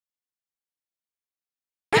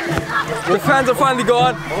The fans are finally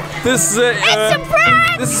gone. This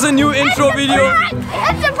is a new intro video.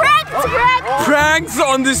 It's a prank! It's a prank! Pranks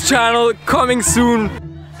on this channel coming soon.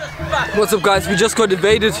 What's up, guys? We just got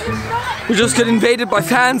invaded. We just got invaded by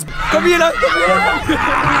fans. Come here, come here.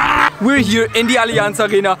 We're here in the Allianz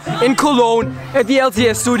Arena in Cologne at the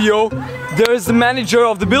LCS Studio. There's the manager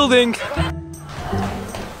of the building.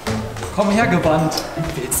 Komm her, gewandt.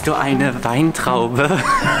 Willst du eine Weintraube?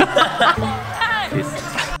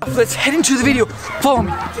 Let's head into the video. Follow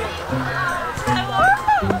me.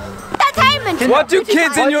 Entertainment! What do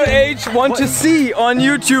kids in your age want to see on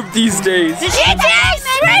YouTube these days? Challenges!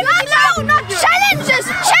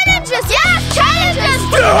 Challenges! Yes! Challenges!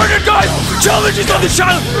 300 guys! Challenges on the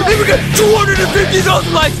channel! If we get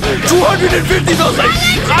 250,000 likes! 250,000 likes!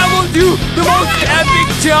 I will do the most epic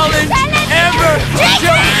challenge ever!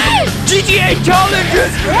 GTA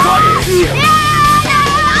challenges!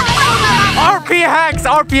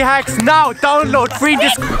 RP hacks now! Download free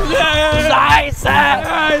disc. Nice!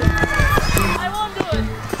 I won't do it.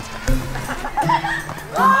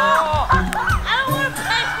 I don't want to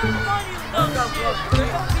pay for money.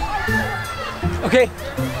 Okay,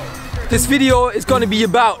 this video is gonna be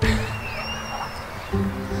about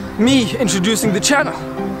me introducing the channel.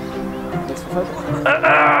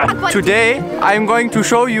 Today I'm going to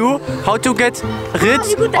show you how to get rid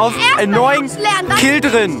of annoying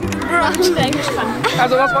children.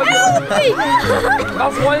 Also was wollt ihr?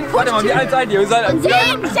 Was wollen? Warte mal, wie alt seid ihr? Ihr seid 10! 10!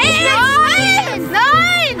 9!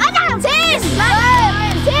 9! 10!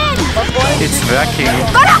 9! 10! It's working.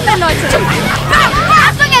 Verdammt, Leute!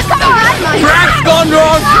 Achtung, jetzt kommt noch was! Pranks gone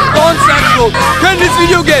wrong, gone central. Can this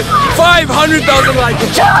video get 500,000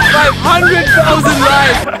 likes? 500,000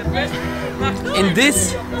 likes! In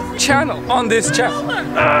this channel, on this channel.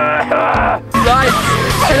 Right,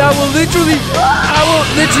 and I will literally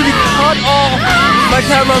cut off my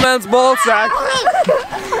cameraman's ball sack.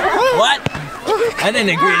 What? I didn't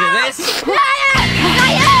agree to this.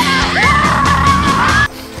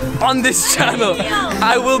 On this channel,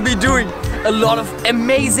 I will be doing a lot of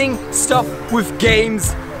amazing stuff with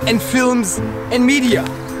games and films and media.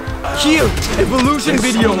 Here, evolution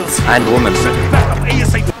videos. And woman.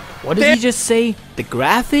 What did he just say? The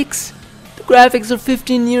graphics? The graphics are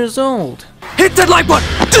 15 years old. Hit that like button!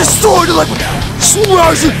 Destroy the like button!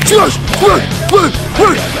 Smash it! Smash!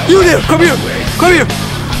 You there! Come here! Come here!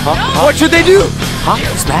 What should they do? Huh?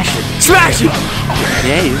 Smash it. Smash it!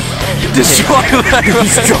 Yeah. Destroy the like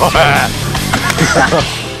button!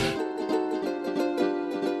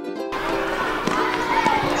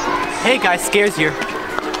 Hey guys, Scares here.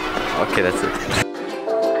 Okay, that's it.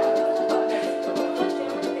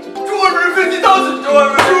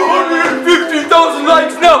 250,000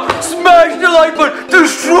 likes now! Smash the like button!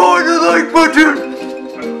 Destroy the like button!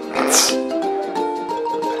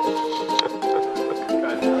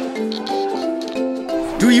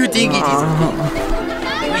 Do you dig it?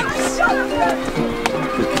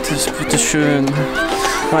 Bitte schön.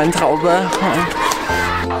 Weintraube.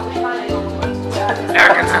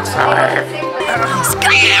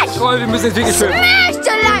 Toll, wir müssen jetzt wirklich schön. Smash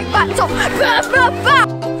the like button!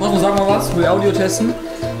 Mach sag mal was, will Audio testen?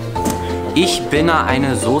 Ich bin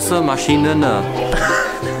eine Soße-Maschine.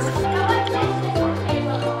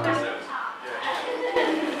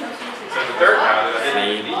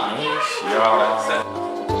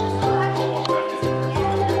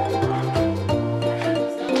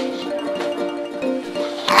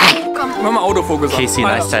 Mach mal Autofokus an. Casey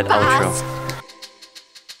Neistat Outro.